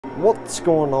What's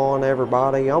going on,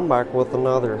 everybody? I'm back with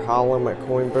another high limit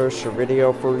coin pusher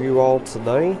video for you all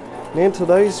today. And in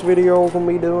today's video, we're going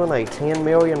to be doing a $10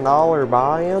 million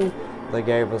buy-in. They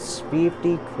gave us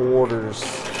 50 quarters.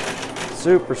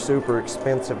 Super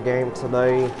expensive game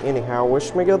today. Anyhow,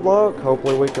 wish me good luck.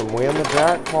 Hopefully we can win the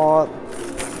jackpot.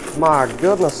 My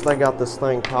goodness, they got this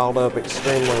thing piled up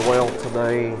extremely well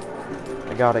today.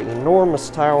 They got an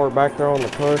enormous tower back there on the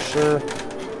pusher.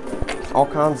 All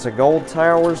kinds of gold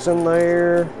towers in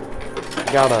there.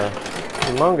 Got a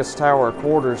humongous tower of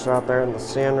quarters right there in the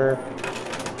center.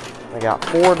 They got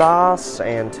 4 dice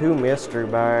and 2 mystery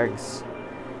bags.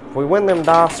 If we win them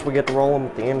dice, we get to roll them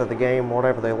at the end of the game.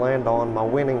 Whatever they land on, my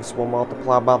winnings will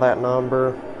multiply by that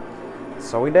number.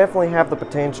 So we definitely have the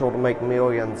potential to make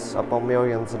millions, up on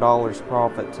millions of dollars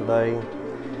profit today.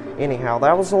 Anyhow,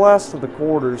 that was the last of the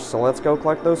quarters, so let's go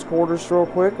collect those quarters real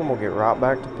quick and we'll get right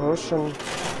back to pushing.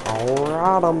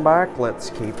 Alright, I'm back. Let's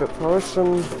keep it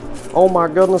pushing. Oh my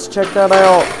goodness, check that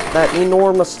out. That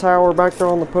enormous tower back there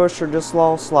on the pusher just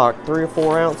lost like 3 or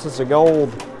 4 ounces of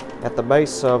gold at the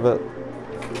base of it.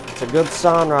 It's a good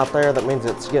sign right there. That means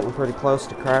it's getting pretty close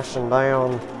to crashing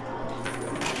down.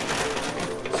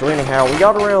 So anyhow, we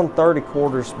got around 30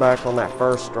 quarters back on that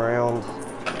first round.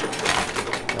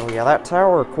 Oh yeah, that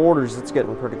tower of quarters, it's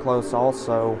getting pretty close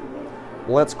also.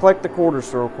 Let's collect the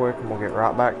quarters real quick and we'll get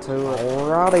right back to it.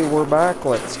 Alrighty, we're back.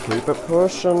 Let's keep it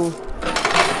pushing.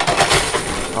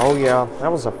 Oh yeah,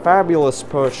 that was a fabulous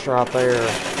push right there.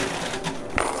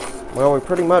 Well, we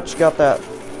pretty much got that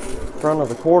front of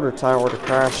the quarter tower to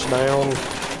crash down.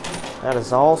 That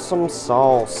is awesome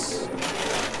sauce.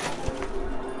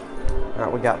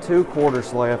 Alright, we got 2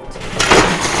 quarters left.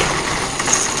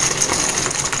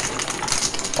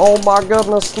 Oh my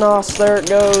goodness, nice, there it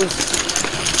goes.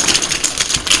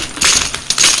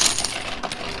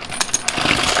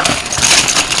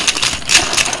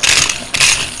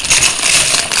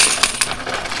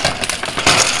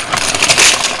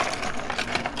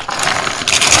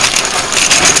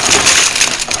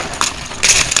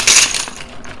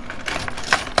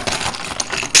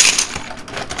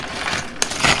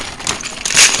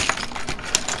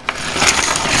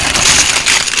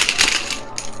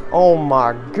 Oh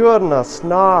my goodness,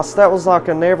 nice. That was like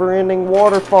a never-ending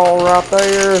waterfall right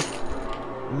there.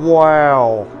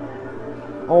 Wow.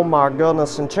 Oh my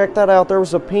goodness, and check that out. There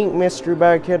was a pink mystery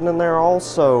bag hidden in there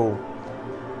also.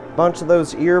 Bunch of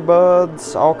those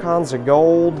earbuds, all kinds of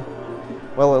gold.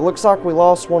 Well, it looks like we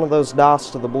lost one of those dice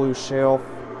to the blue shelf.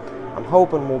 I'm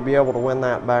hoping we'll be able to win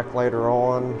that back later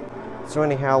on. So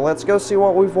anyhow, let's go see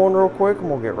what we've won real quick and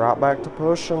we'll get right back to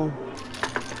pushing.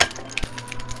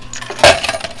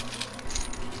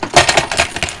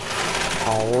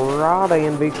 Alright,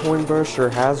 A&B Coin Pusher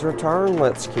has returned.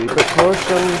 Let's keep it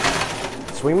pushing.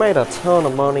 So we made a ton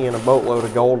of money and a boatload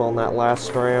of gold on that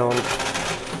last round.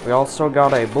 We also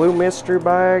got a blue mystery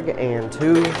bag and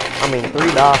 3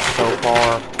 dice so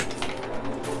far.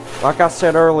 Like I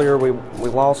said earlier, we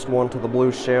lost one to the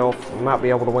blue shelf. We might be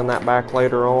able to win that back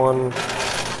later on.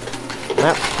 And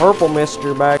that purple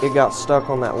mystery bag, it got stuck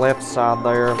on that left side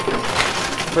there.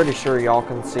 Pretty sure y'all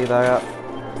can see that.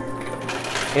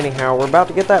 Anyhow, we're about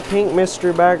to get that pink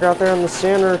mystery bag right there in the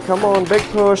center. Come on, big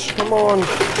push, come on.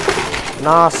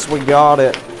 Nice, we got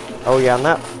it. Oh yeah, and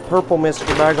that purple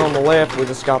mystery bag on the left, we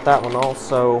just got that one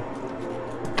also.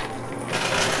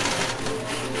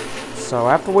 So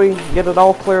after we get it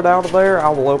all cleared out of there, I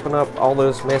will open up all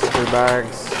those mystery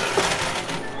bags.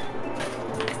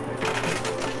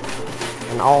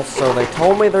 And also, they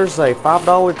told me there's a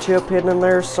 $5 chip hidden in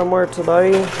there somewhere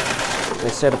today. They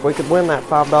said if we could win that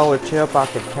 $5 chip, I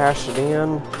could cash it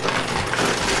in.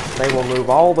 They will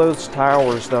move all those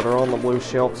towers that are on the blue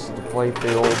shelves to the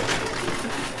playfield.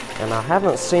 And I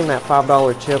haven't seen that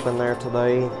 $5 chip in there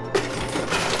today.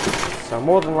 So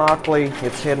more than likely,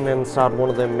 it's hidden inside one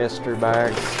of them mystery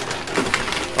bags.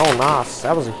 Oh nice,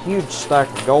 that was a huge stack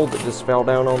of gold that just fell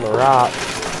down on the right.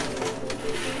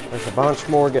 There's a bunch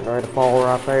more getting ready to fall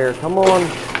right there. Come on.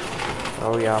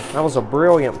 Oh yeah, that was a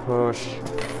brilliant push.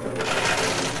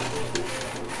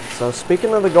 So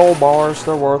speaking of the gold bars,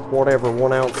 they're worth whatever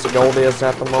 1 ounce of gold is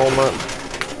at the moment.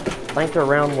 I think they're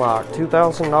around like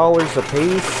 $2,000 a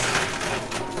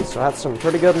piece. So that's some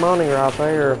pretty good money right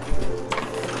there.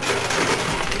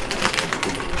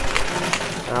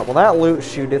 Alright, well that loot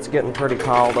chute, it's getting pretty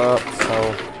piled up.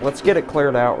 So let's get it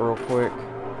cleared out real quick.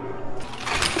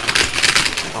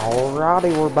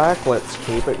 Alrighty, we're back. Let's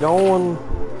keep it going.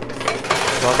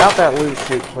 So I got that loot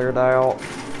chute cleared out.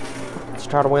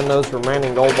 Try to win those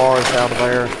remaining gold bars out of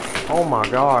there. Oh my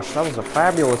gosh, that was a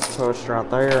fabulous push right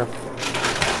there.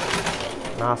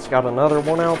 Nice, got another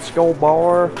 1 ounce gold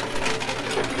bar.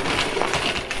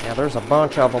 Yeah, there's a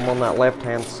bunch of them on that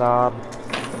left-hand side.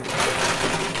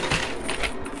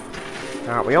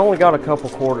 Alright, we only got a couple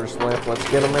quarters left. Let's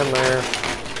get them in there.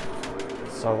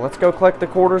 So let's go collect the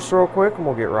quarters real quick and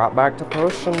we'll get right back to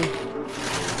pushing.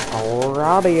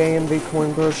 Alrighty, A&V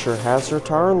Coin Pusher has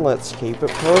returned. Let's keep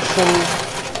it pushing.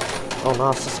 Oh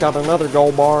nice, it's got another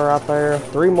gold bar right there.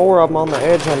 3 more of them on the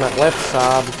edge on that left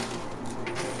side.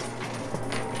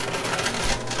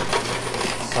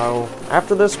 So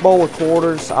after this bowl of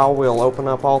quarters, I will open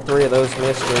up all 3 of those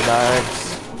mystery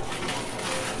bags.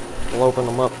 We'll open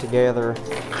them up together.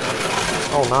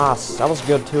 Oh nice, that was a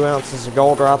good 2 ounces of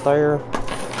gold right there.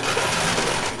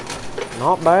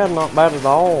 Not bad at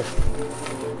all.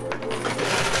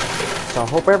 So I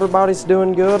hope everybody's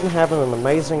doing good and having an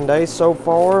amazing day so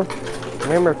far.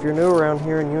 Remember, if you're new around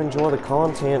here and you enjoy the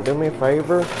content, do me a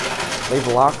favor, leave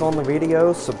a like on the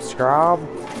video, subscribe,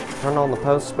 turn on the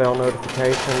post bell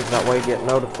notifications, that way you get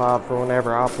notified for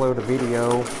whenever I upload a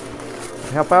video.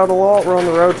 It'd help out a lot. We're on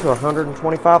the road to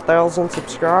 125,000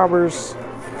 subscribers.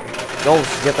 The goal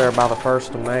is to get there by the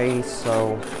 1st of May,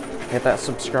 so hit that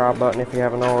subscribe button if you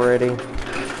haven't already.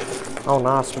 Oh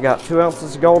nice, we got 2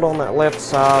 ounces of gold on that left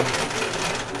side.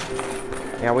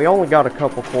 Yeah, we only got a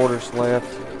couple quarters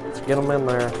left. Let's get them in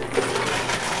there.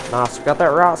 Nice, we got that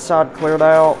right side cleared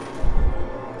out.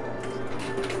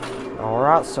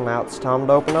 Alright, so now it's time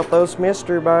to open up those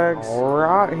mystery bags.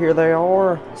 Alright, here they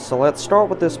are. So let's start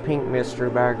with this pink mystery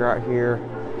bag right here.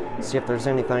 See if there's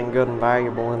anything good and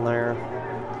valuable in there.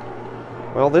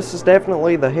 Well, this is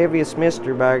definitely the heaviest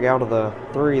mystery bag out of the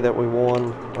 3 that we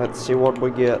won. Let's see what we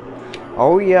get.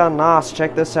 Oh yeah, nice.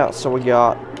 Check this out. So we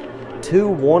got 2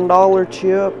 $1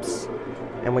 chips,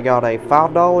 and we got a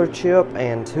 $5 chip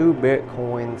and 2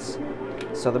 Bitcoins.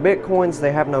 So the Bitcoins,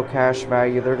 they have no cash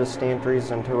value. They're just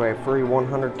entries into a free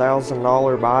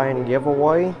 $100,000 buy-in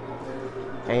giveaway.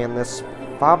 And this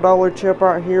 $5 chip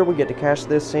right here, we get to cash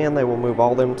this in. They will move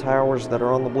all them towers that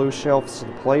are on the blue shelves to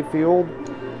the playfield.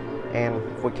 And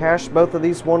if we cash both of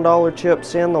these $1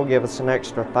 chips in, they'll give us an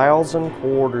extra 1,000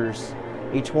 quarters.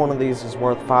 Each one of these is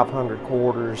worth 500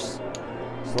 quarters.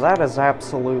 So that is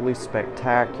absolutely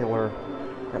spectacular.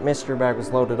 That mystery bag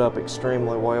was loaded up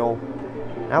extremely well.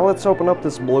 Now let's open up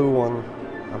this blue one.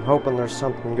 I'm hoping there's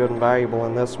something good and valuable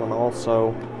in this one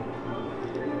also.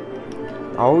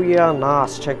 Oh yeah,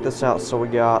 nice. Check this out. So we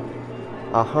got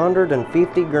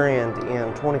 150 grand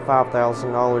in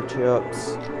 $25,000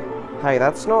 chips. Hey,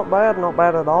 that's not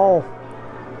bad at all.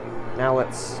 Now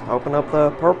let's open up the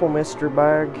purple mystery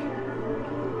bag.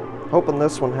 Hoping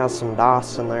this one has some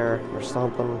dice in there or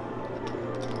something.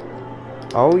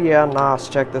 Oh yeah, nice.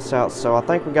 Check this out. So I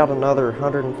think we got another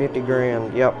 150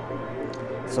 grand. Yep.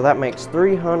 So that makes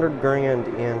 300 grand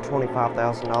in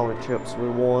 $25,000 chips we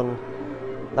won.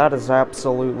 That is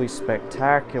absolutely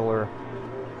spectacular.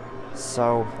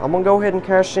 So I'm gonna go ahead and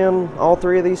cash in all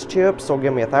 3 of these chips. They'll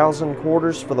give me 1,000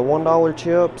 quarters for the $1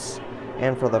 chips,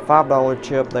 and for the $5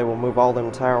 chip, they will move all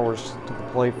them towers to the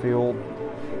playfield.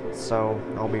 So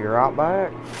I'll be right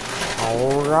back.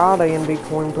 Alright, A&V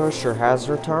Coin Pusher has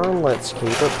returned. Let's keep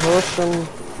it pushing.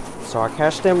 So I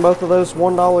cashed in both of those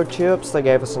 $1 chips. They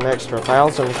gave us an extra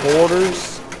 1,000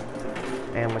 quarters.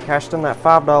 And we cashed in that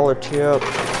 $5 chip.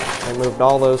 They moved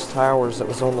all those towers that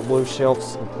was on the blue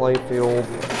shelves to the playfield.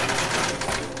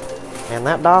 And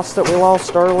that dice that we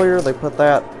lost earlier, they put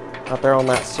that up there on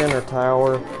that center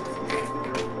tower.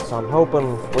 So I'm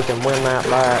hoping we can win that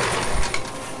back.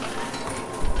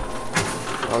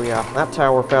 Oh yeah, that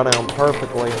tower fell down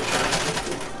perfectly.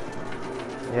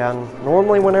 Yeah, and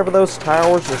normally whenever those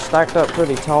towers are stacked up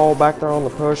pretty tall back there on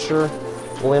the pusher,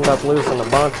 we'll end up losing a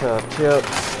bunch of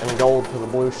chips and gold to the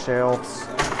blue shelves.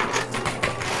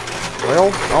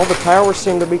 Well, all the towers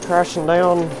seem to be crashing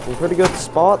down in pretty good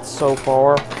spots so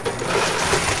far.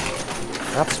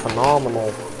 That's phenomenal.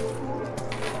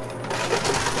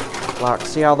 Like,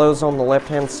 see how those on the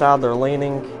left-hand side, they're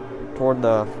leaning toward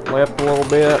the left a little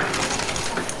bit?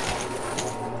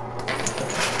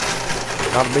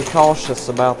 Gotta be cautious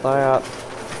about that.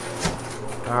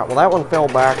 Alright, well that one fell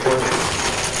backwards.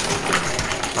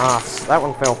 Nice, that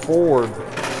one fell forward.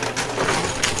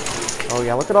 Oh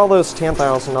yeah, look at all those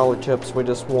 $10,000 chips we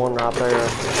just won right there.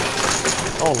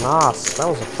 Oh nice, that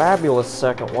was a fabulous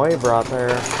second wave right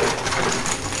there.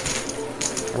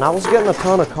 And I was getting a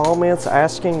ton of comments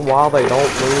asking why they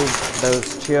don't move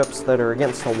those chips that are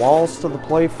against the walls to the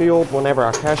playfield whenever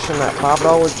I cash in that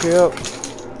 $5 chip.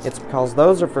 It's because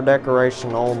those are for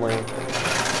decoration only.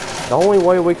 The only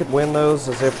way we could win those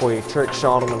is if we trick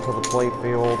shot them into the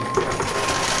playfield.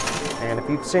 And if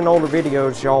you've seen older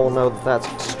videos, y'all will know that that's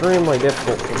extremely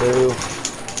difficult to do.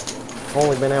 I've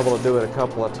only been able to do it a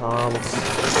couple of times.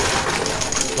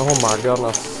 Oh my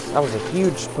goodness, that was a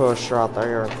huge push right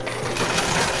there.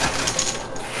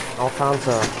 All kinds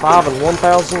of $5,000 and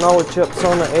 $1,000 chips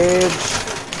on the edge.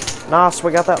 Nice,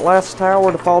 we got that last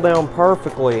tower to fall down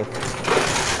perfectly.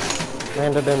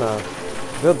 Landed in a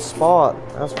good spot,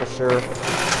 that's for sure.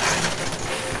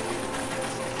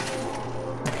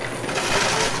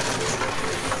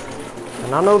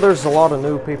 And I know there's a lot of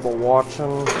new people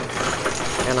watching,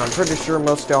 and I'm pretty sure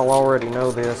most of y'all already know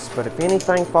this, but if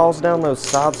anything falls down those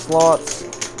side slots,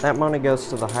 that money goes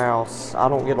to the house. I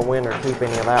don't get a win or keep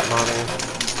any of that money.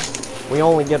 We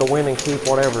only get a win and keep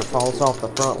whatever falls off the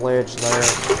front ledge there.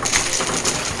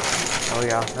 Oh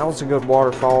yeah, that was a good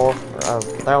waterfall.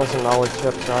 $1,000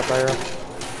 chips right there.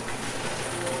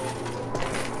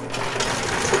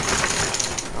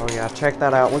 Oh yeah, check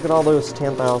that out. Look at all those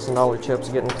 $10,000 chips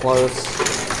getting close.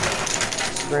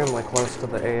 Extremely close to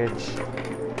the edge.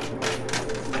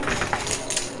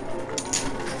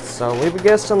 So leave a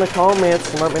guess in the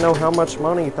comments and let me know how much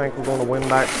money you think we're going to win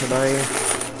back today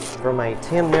from a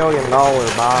 $10 million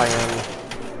buy-in.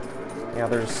 Yeah,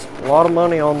 there's a lot of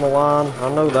money on the line, I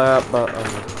know that, but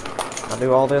I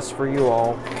do all this for you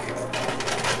all.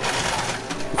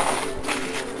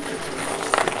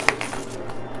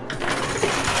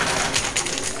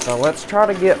 So let's try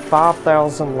to get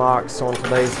 5,000 likes on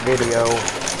today's video.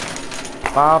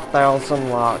 5,000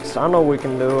 likes. I know we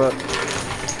can do it.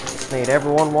 Just need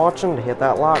everyone watching to hit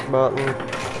that like button.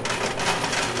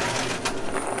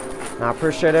 And I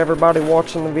appreciate everybody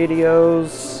watching the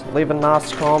videos, leaving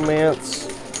nice comments.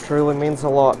 Truly means a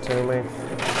lot to me.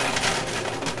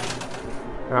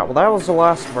 Alright, well that was the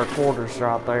last of our quarters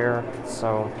right there.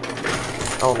 So,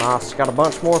 oh nice, got a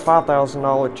bunch more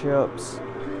 $5,000 chips.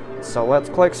 So let's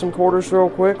collect some quarters real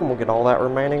quick and we'll get all that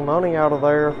remaining money out of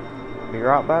there. Be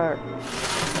right back.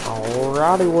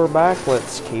 Alrighty, we're back.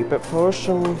 Let's keep it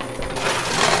pushing.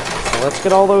 So let's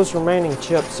get all those remaining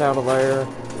chips out of there.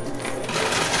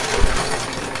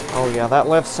 Oh yeah, that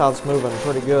left side's moving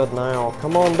pretty good now.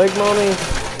 Come on, big money.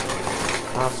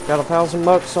 Nice, got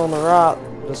 $1,000 on the right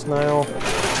just now.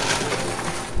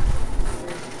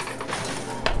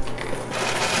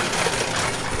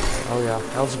 Oh yeah,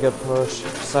 that was a good push.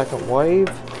 Second wave.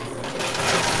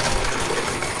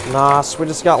 Nice, we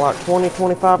just got like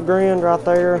 25 grand right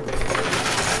there.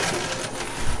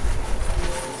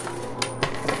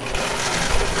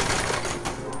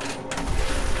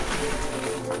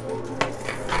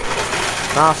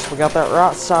 Nice, we got that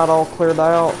right side all cleared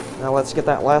out. Now let's get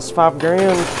that last 5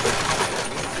 grand.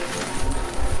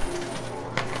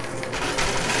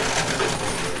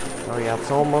 Oh yeah,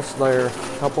 it's almost there. A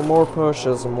couple more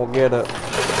pushes and we'll get it.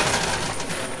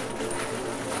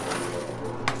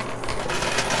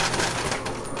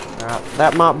 Alright,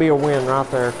 that might be a win right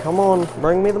there. Come on,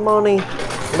 bring me the money.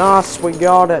 Nice, we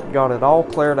got it. Got it all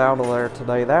cleared out of there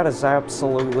today. That is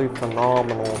absolutely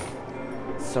phenomenal.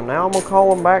 So now I'm going to call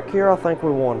them back here. I think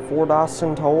we won 4 dice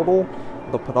in total.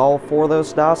 They'll put all 4 of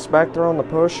those dice back there on the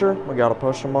pusher. We got to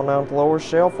push them on down to the lower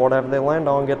shelf. Whatever they land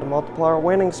on, get to multiply our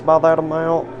winnings by that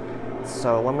amount.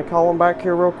 So let me call them back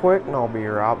here real quick and I'll be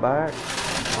right back.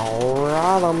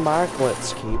 Alright, I'm back.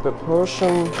 Let's keep it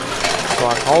pushing. So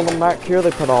I called them back here.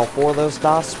 They put all 4 of those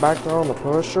dice back there on the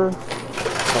pusher.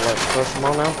 So let's push them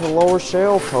on down to the lower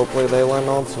shelf. Hopefully they land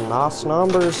on some nice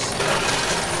numbers.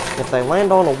 If they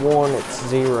land on a 1, it's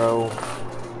 0.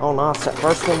 Oh nice, that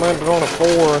first one landed on a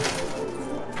 4.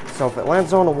 So if it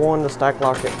lands on a 1, just act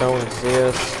like it don't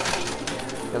exist.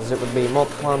 Because it would be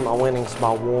multiplying my winnings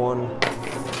by 1.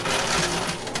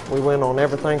 We win on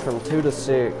everything from 2 to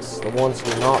 6. The ones do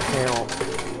not count.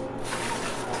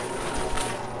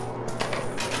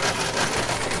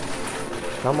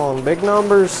 Come on, big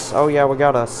numbers. Oh yeah, we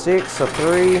got a 6, a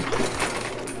 3.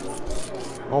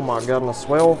 Oh my goodness.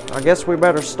 Well, I guess we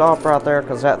better stop right there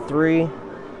because that 3,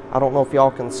 I don't know if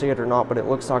y'all can see it or not, but it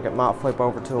looks like it might flip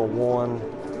over to a 1.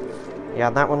 Yeah,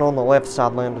 that one on the left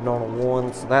side landed on a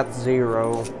 1, so that's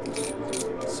 0.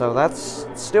 So that's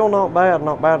still not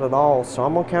bad at all. So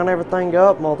I'm going to count everything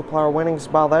up, multiply our winnings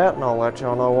by that, and I'll let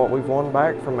y'all know what we've won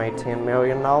back from a $10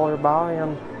 million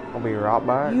buy-in. I'll be right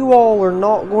back. You all are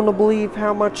not going to believe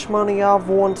how much money I've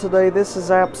won today. This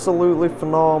is absolutely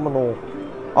phenomenal.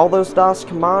 All those dice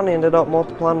combined ended up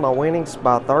multiplying my winnings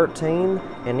by 13,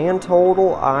 and in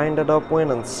total I ended up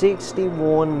winning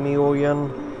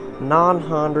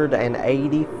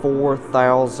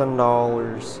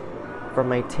 $61,984,000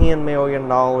 from a $10 million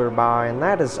buy, and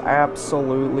that is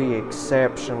absolutely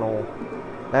exceptional.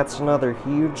 That's another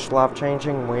huge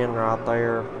life-changing win right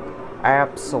there.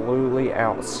 Absolutely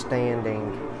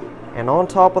outstanding. And on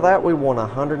top of that, we won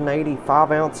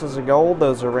 185 ounces of gold.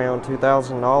 Those are around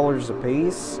 $2,000 a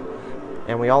piece.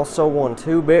 And we also won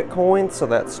 2 Bitcoin, so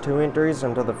that's 2 entries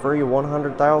into the free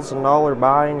 $100,000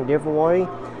 buy-in giveaway.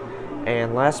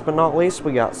 And last but not least,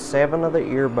 we got 7 of the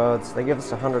earbuds. They give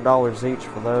us $100 each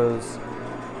for those.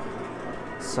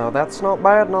 So that's not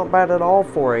bad at all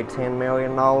for a $10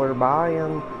 million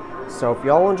buy-in. So if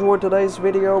y'all enjoyed today's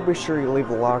video, be sure you leave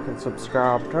a like and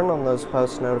subscribe. Turn on those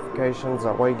post notifications,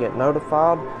 that way you get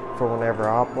notified for whenever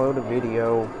I upload a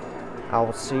video. I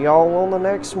will see y'all on the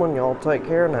next one. Y'all take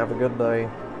care and have a good day.